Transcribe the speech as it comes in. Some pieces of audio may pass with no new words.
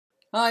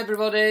Hi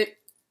everybody!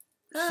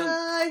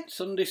 Hi!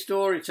 Sunday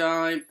story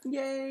time.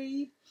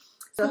 Yay!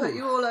 So I hope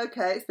you're all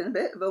okay. It's been a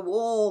bit of a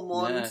warm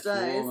one Yeah,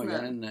 today, it's warm isn't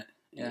again, it? isn't it?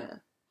 Yeah.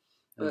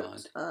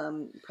 But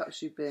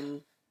perhaps you've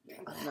been,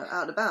 I don't know,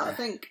 out and about. I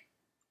think,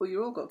 well,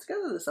 you all got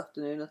together this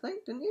afternoon, I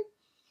think, didn't you?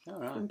 All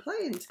right. Been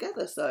playing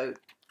together, so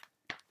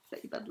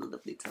bet you've had a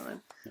lovely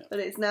time. Yeah. But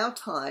it's now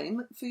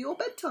time for your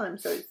bedtime,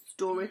 so it's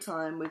story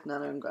time with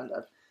Nana and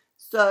Grandad.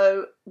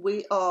 So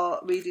we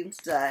are reading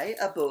today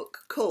a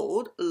book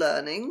called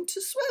Learning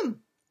to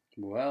Swim.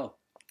 Well,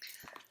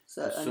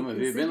 So some of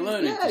you have been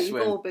learning to swim.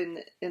 You've all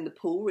been in the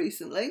pool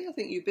recently. I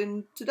think you've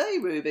been today,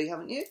 Ruby,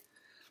 haven't you?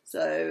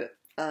 So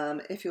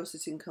if you're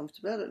sitting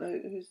comfortably, I don't know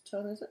whose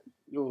turn is it?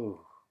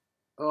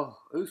 Oh,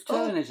 whose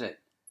turn is it?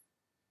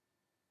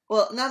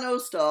 Well, Nana will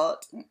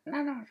start.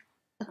 Nana.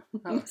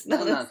 It's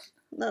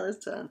Nana's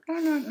turn.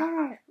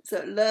 Nana.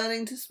 So,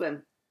 learning to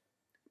swim.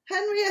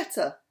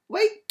 Henrietta,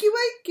 wakey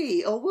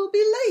wakey, or we'll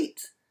be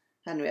late.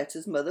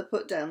 Henrietta's mother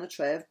put down the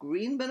tray of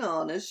green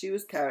bananas she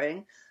was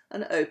carrying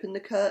and opened the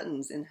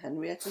curtains in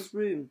Henrietta's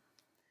room.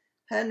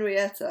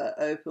 Henrietta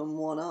opened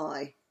one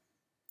eye.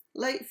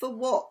 Late for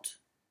what?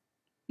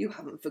 You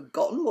haven't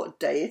forgotten what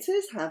day it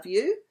is, have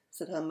you?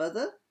 Said her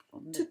mother.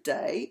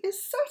 Today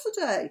is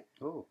Saturday.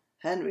 Oh.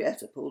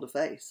 Henrietta pulled a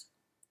face.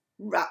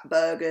 Rat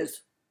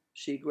burgers,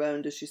 she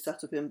groaned as she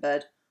sat up in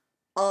bed.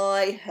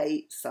 I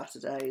hate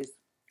Saturdays.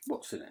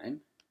 What's her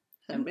name?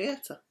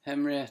 Henrietta.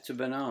 Henrietta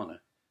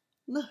Banana.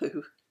 No,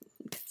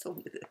 get on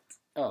with it.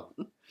 Oh.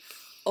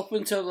 Up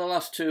until the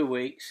last 2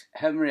 weeks,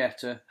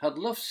 Henrietta had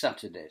loved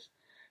Saturdays,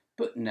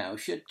 but now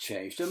she had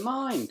changed her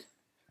mind.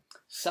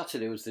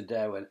 Saturday was the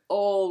day when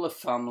all the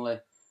family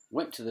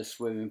went to the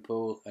swimming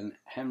pool and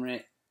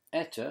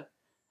Henrietta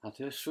had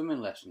her swimming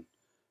lesson.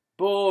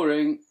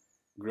 Boring,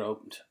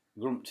 grumped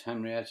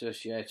Henrietta.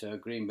 She ate her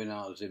green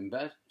bananas in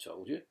bed.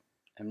 Told you.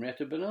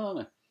 Henrietta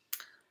Banana.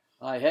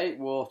 I hate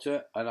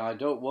water and I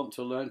don't want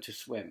to learn to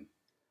swim.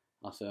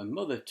 As her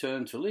mother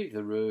turned to leave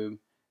the room,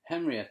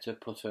 Henrietta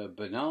put her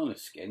banana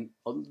skin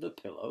under the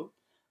pillow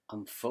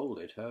and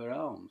folded her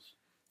arms.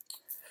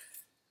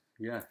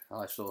 Yeah,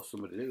 I saw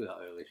somebody do that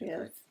earlier today.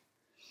 Yes.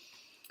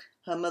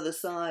 Her mother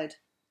sighed.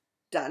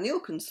 Daniel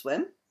can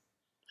swim.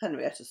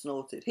 Henrietta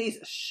snorted. He's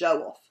a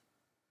show-off.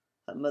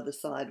 Her mother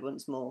sighed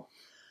once more.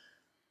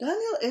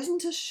 Daniel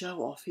isn't a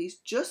show-off. He's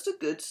just a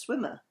good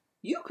swimmer.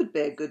 You could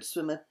be a good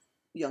swimmer,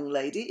 young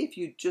lady, if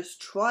you just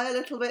try a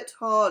little bit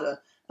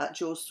harder at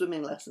your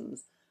swimming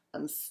lessons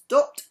and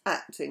stopped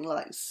acting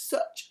like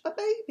such a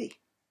baby.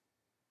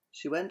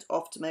 She went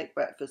off to make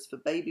breakfast for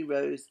baby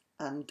Rose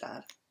and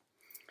Dad.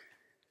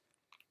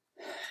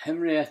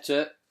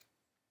 Henrietta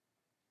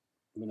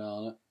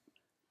Banana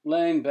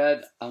lay in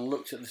bed and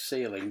looked at the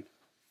ceiling.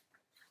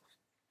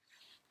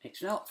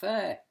 It's not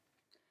fair.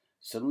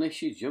 Suddenly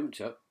she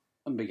jumped up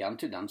and began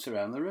to dance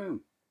around the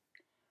room.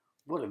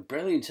 What a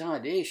brilliant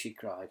idea, she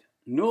cried.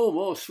 No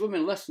more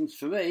swimming lessons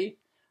for me.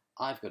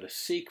 I've got a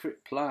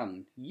secret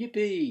plan.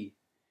 Yippee!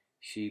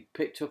 She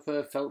picked up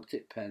her felt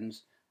tip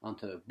pens and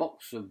her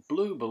box of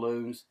blue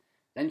balloons.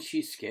 Then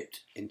she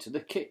skipped into the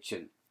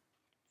kitchen.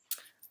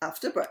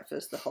 After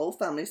breakfast, the whole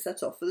family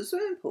set off for the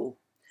swimming pool.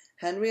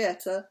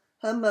 Henrietta,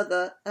 her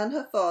mother and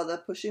her father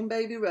pushing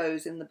baby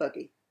Rose in the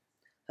buggy.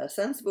 Her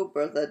sensible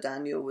brother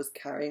Daniel was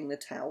carrying the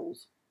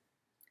towels.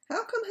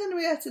 How come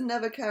Henrietta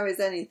never carries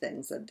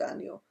anything, said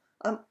Daniel.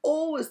 I'm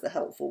always the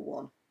helpful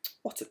one.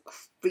 What a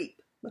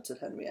creep, muttered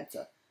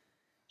Henrietta.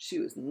 She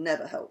was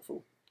never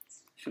helpful.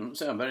 She doesn't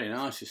sound very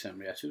nice, this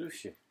Henrietta, does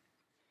she?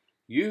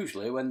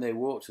 Usually when they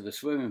walked to the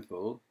swimming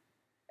pool,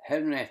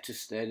 Henrietta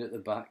stayed at the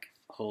back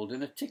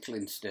holding a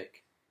tickling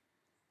stick.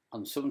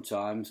 And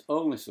sometimes,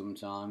 only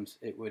sometimes,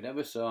 it would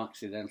ever so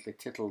accidentally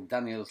tickle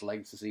Daniel's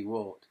legs as he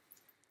walked.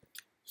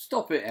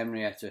 Stop it,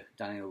 Henrietta,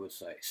 Daniel would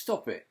say.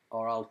 Stop it,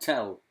 or I'll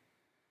tell.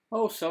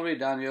 Oh, sorry,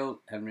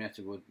 Daniel,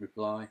 Henrietta would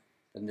reply.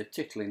 Then the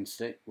tickling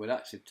stick would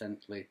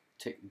accidentally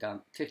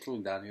tickle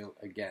Daniel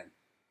again.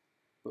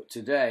 But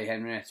today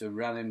Henrietta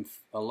ran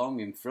along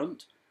in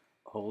front,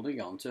 holding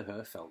on to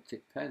her felt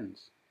tip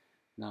pens.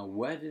 Now,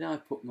 where did I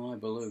put my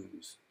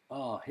balloons?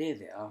 Ah, here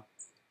they are.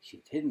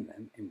 She'd hidden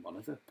them in one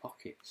of her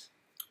pockets.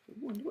 I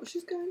wonder what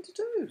she's going to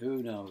do.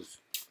 Who knows?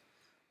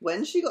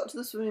 When she got to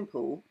the swimming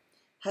pool,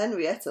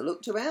 Henrietta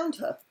looked around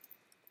her.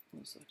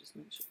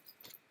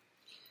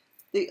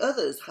 The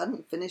others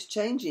hadn't finished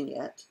changing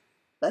yet.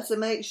 Better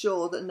make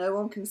sure that no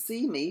one can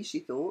see me, she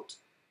thought.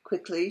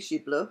 Quickly, she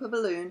blew up a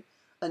balloon,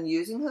 and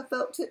using her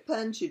felt tip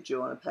pen, she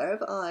drew on a pair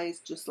of eyes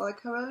just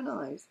like her own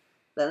eyes,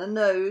 then a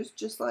nose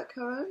just like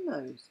her own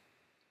nose.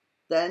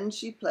 Then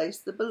she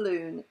placed the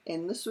balloon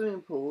in the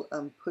swimming pool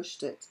and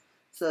pushed it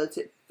so that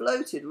it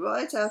floated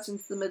right out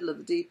into the middle of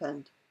the deep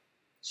end.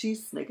 She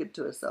sniggered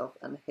to herself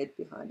and hid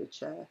behind a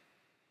chair.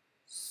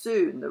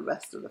 Soon the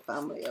rest of the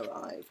family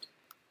arrived.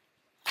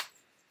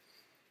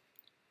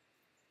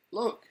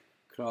 Look,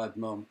 cried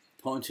Mum,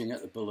 pointing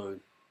at the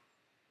balloon.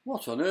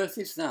 What on earth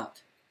is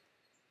that?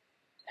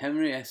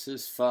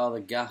 Henrietta's father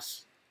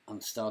gasped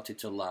and started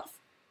to laugh.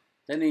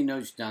 Then he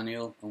nudged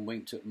Daniel and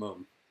winked at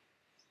Mum.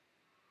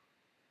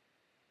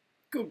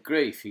 Good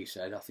grief, he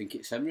said, I think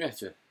it's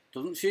Henrietta.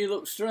 Doesn't she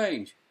look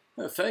strange?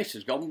 Her face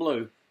has gone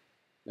blue.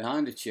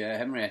 Behind the chair,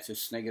 Henrietta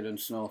sniggered and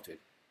snorted.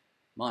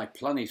 My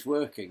plan is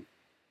working.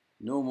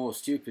 No more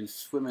stupid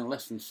swimming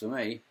lessons for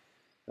me.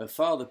 Her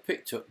father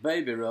picked up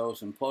Baby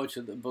Rose and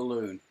pointed at the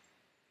balloon.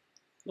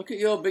 Look at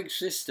your big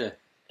sister.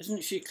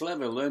 Isn't she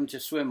clever, learned to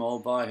swim all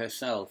by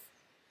herself?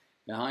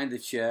 Behind the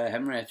chair,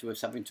 Henrietta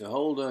was having to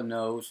hold her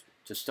nose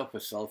to stop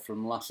herself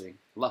from laughing.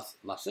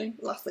 Laughing?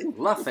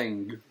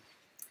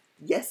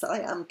 Yes, I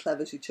am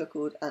clever, she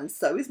chuckled, and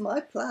so is my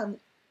plan.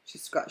 She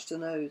scratched her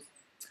nose.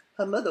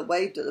 Her mother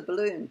waved at the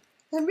balloon.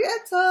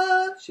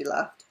 Henrietta, she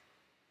laughed.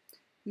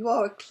 You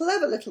are a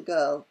clever little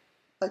girl.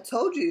 I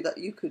told you that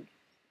you could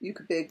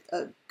be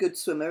a good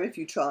swimmer if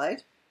you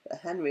tried.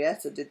 But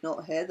Henrietta did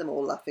not hear them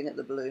all laughing at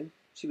the balloon.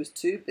 She was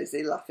too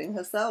busy laughing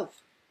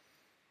herself.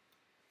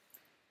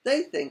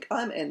 They think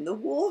I'm in the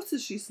water,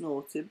 she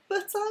snorted,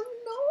 but I'm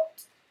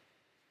not.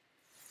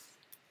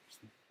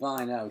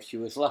 By now she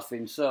was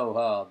laughing so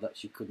hard that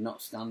she could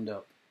not stand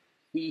up.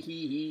 Hee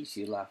hee hee,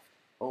 she laughed.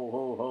 Ho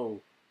ho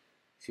ho.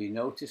 She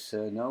noticed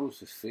her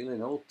nose was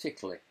feeling all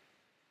tickly.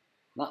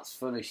 That's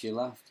funny, she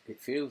laughed. It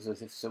feels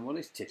as if someone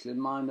is tickling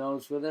my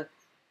nose with a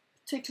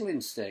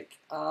tickling stick.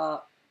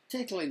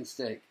 Tickling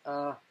stick.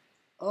 Oh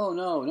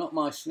no, not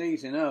my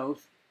sneezy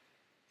nose.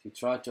 She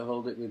tried to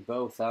hold it with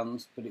both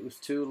hands, but it was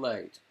too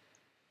late.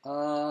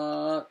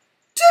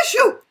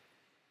 Tissue!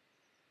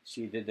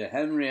 She did a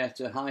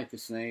Henrietta hyper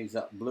sneeze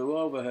that blew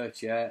over her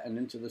chair and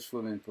into the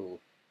swimming pool,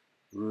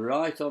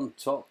 right on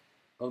top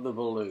of the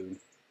balloon.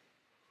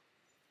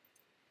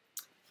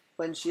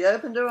 When she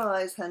opened her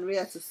eyes,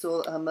 Henrietta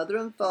saw that her mother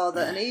and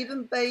father and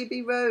even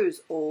Baby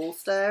Rose all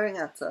staring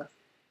at her.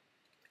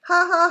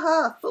 Ha ha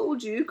ha,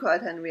 fooled you,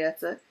 cried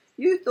Henrietta.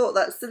 You thought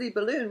that silly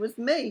balloon was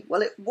me.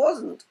 Well, it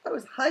wasn't. I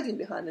was hiding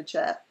behind the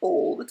chair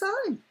all the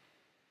time.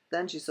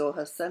 Then she saw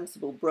her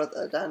sensible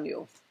brother,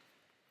 Daniel.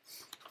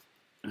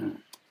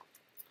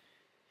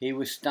 He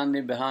was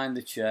standing behind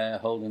the chair,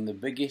 holding the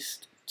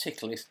biggest,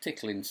 tickliest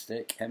tickling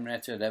stick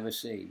Henrietta had ever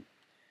seen.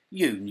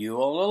 You knew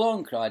all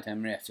along, cried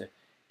Henrietta.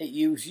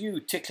 It was you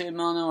tickling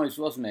my nose,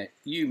 wasn't it?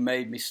 You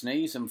made me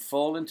sneeze and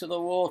fall into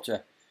the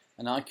water,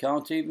 and I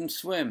can't even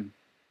swim.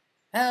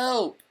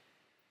 Help!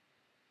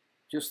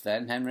 Just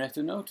then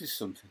Henrietta noticed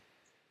something.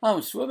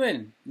 I'm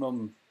swimming,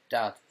 Mum,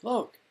 Dad,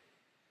 look.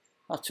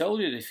 I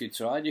told you that if you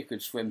tried you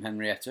could swim,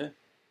 Henrietta.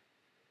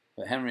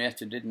 But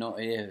Henrietta did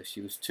not hear her.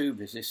 She was too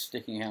busy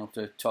sticking out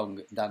her tongue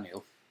at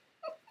Daniel.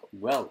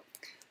 Well,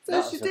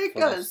 so she did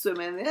go and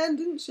swim in the end,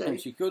 didn't she? And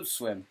she could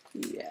swim.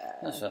 Yeah.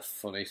 That's a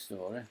funny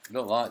story. I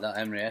don't like that,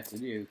 Henrietta,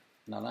 do you,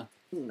 Nana?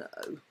 No.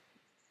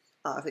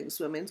 I think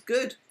swimming's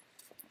good.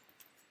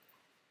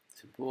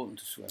 It's important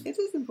to swim. It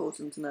is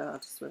important to know how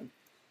to swim.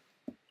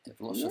 Have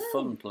lots of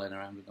fun playing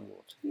around in the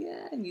water.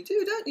 Yeah, and you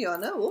do, don't you? I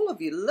know all of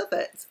you love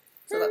it.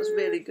 So that's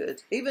really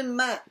good. Even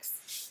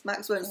Max.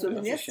 Max went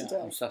swimming yesterday.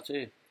 I'm sat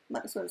here.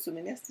 Max went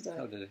swimming yesterday.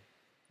 How did he?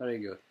 Very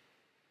good.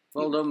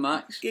 Well done,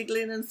 Max.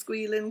 Giggling and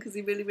squealing because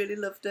he really, really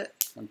loved it.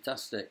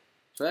 Fantastic.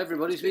 So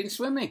everybody's been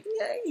swimming.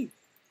 Yay.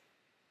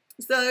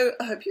 So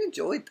I hope you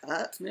enjoyed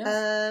that.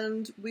 Yeah.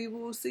 And we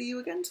will see you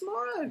again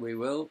tomorrow. We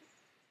will.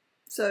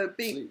 So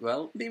sleep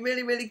well. Be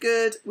really, really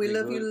good. We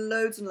love you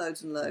loads and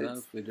loads and loads.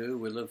 Yes, we do.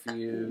 We love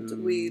you.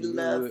 And we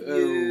love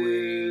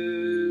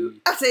you.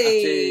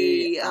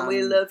 Atty. And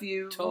we love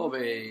you.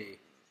 Toby.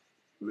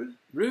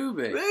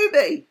 Ruby.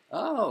 Ruby.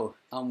 Oh,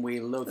 and we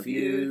love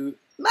you.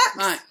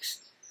 Max.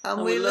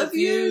 And we love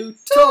you.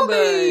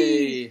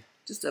 Toby.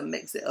 Just to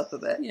mix it up a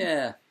bit.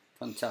 Yeah.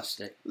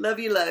 Fantastic. Love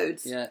you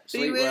loads. Yeah.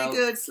 Be really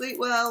good. Sleep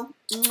well.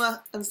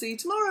 And see you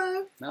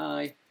tomorrow.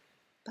 Bye.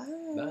 Bye.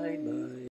 Bye. Bye.